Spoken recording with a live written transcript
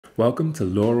Welcome to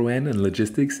LoRaWAN and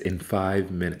logistics in 5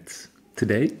 minutes.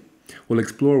 Today, we'll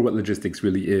explore what logistics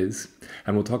really is,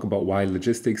 and we'll talk about why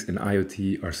logistics and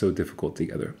IoT are so difficult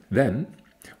together. Then,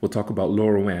 we'll talk about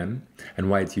LoRaWAN and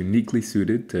why it's uniquely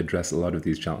suited to address a lot of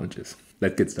these challenges.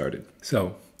 Let's get started.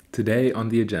 So, today on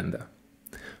the agenda.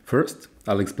 First,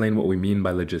 I'll explain what we mean by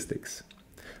logistics.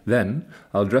 Then,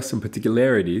 I'll address some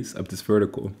particularities of this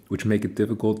vertical which make it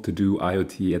difficult to do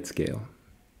IoT at scale.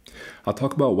 I'll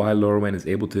talk about why LoRaWAN is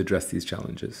able to address these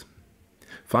challenges.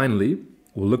 Finally,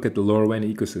 we'll look at the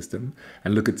LoRaWAN ecosystem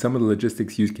and look at some of the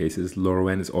logistics use cases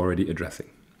LoRaWAN is already addressing.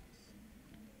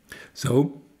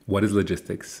 So, what is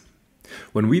logistics?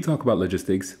 When we talk about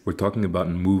logistics, we're talking about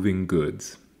moving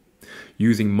goods,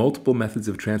 using multiple methods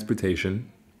of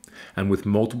transportation, and with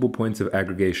multiple points of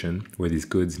aggregation where these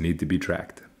goods need to be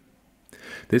tracked.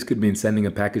 This could mean sending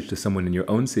a package to someone in your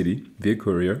own city via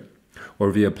courier,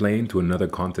 or via plane to another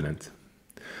continent.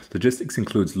 Logistics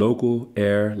includes local,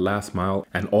 air, last mile,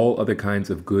 and all other kinds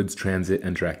of goods transit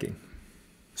and tracking.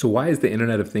 So why is the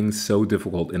Internet of Things so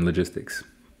difficult in logistics?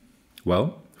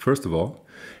 Well, first of all,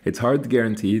 it's hard to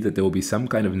guarantee that there will be some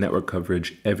kind of network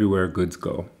coverage everywhere goods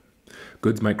go.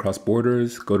 Goods might cross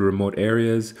borders, go to remote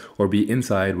areas, or be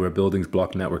inside where buildings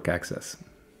block network access.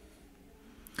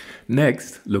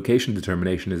 Next, location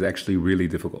determination is actually really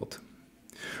difficult.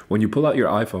 When you pull out your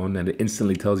iPhone and it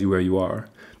instantly tells you where you are,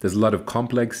 there's a lot of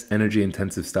complex,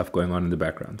 energy-intensive stuff going on in the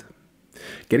background.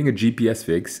 Getting a GPS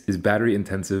fix is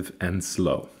battery-intensive and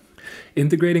slow.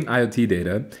 Integrating IoT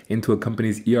data into a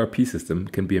company's ERP system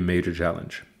can be a major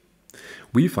challenge.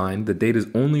 We find that data is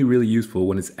only really useful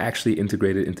when it's actually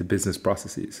integrated into business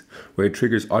processes, where it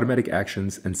triggers automatic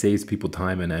actions and saves people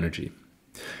time and energy.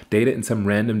 Data in some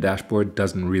random dashboard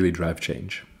doesn't really drive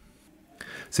change.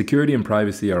 Security and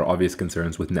privacy are obvious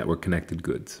concerns with network-connected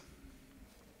goods.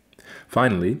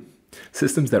 Finally,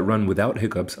 systems that run without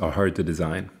hiccups are hard to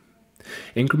design.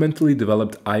 Incrementally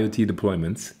developed IoT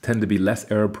deployments tend to be less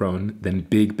error-prone than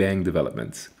big bang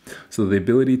developments, so the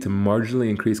ability to marginally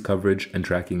increase coverage and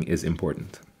tracking is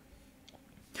important.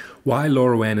 Why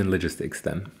LoRaWAN in logistics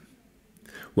then?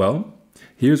 Well,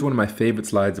 here's one of my favorite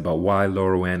slides about why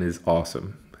LoRaWAN is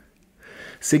awesome.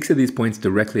 6 of these points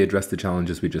directly address the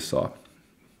challenges we just saw.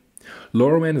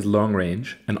 LoRaWAN is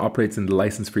long-range and operates in the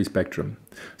license-free spectrum,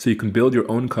 so you can build your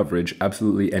own coverage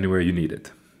absolutely anywhere you need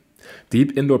it.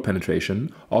 Deep indoor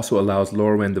penetration also allows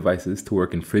LoRaWAN devices to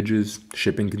work in fridges,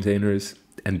 shipping containers,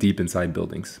 and deep inside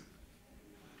buildings.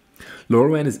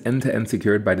 LoRaWAN is end-to-end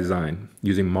secured by design,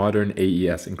 using modern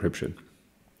AES encryption.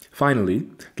 Finally,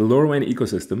 the LoRaWAN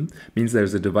ecosystem means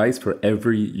there's a device for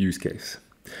every use case.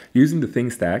 Using the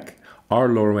Thing Stack, our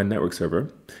LoRaWAN network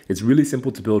server, it's really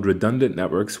simple to build redundant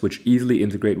networks which easily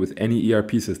integrate with any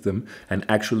ERP system and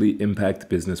actually impact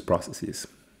business processes.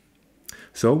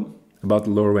 So, about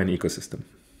the LoRaWAN ecosystem.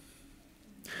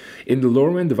 In the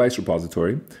LoRaWAN device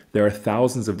repository, there are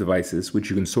thousands of devices which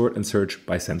you can sort and search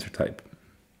by sensor type.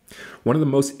 One of the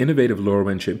most innovative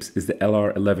LoRaWAN chips is the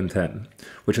LR1110,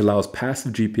 which allows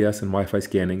passive GPS and Wi-Fi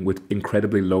scanning with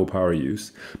incredibly low power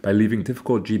use by leaving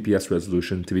difficult GPS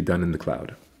resolution to be done in the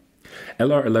cloud.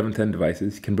 LR1110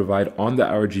 devices can provide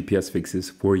on-the-hour GPS fixes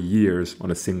for years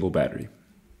on a single battery.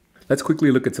 Let's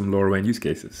quickly look at some LoRaWAN use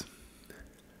cases.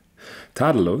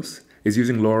 Tadalos is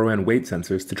using LoRaWAN weight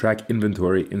sensors to track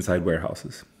inventory inside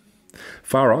warehouses.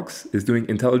 Farox is doing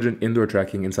intelligent indoor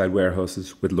tracking inside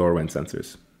warehouses with LoRaWAN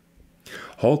sensors.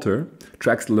 Halter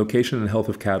tracks the location and health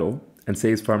of cattle and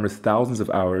saves farmers thousands of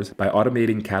hours by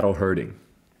automating cattle herding.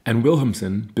 And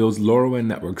Wilhelmsen builds LoRaWAN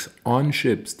networks on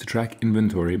ships to track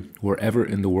inventory wherever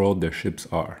in the world their ships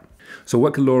are. So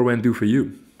what can LoRaWAN do for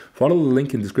you? Follow the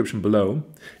link in the description below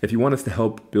if you want us to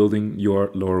help building your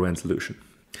LoRaWAN solution.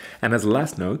 And as a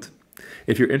last note,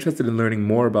 if you're interested in learning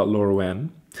more about LoRaWAN,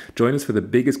 join us for the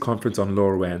biggest conference on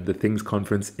LoRaWAN, the Things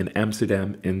Conference in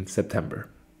Amsterdam in September.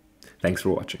 Thanks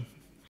for watching.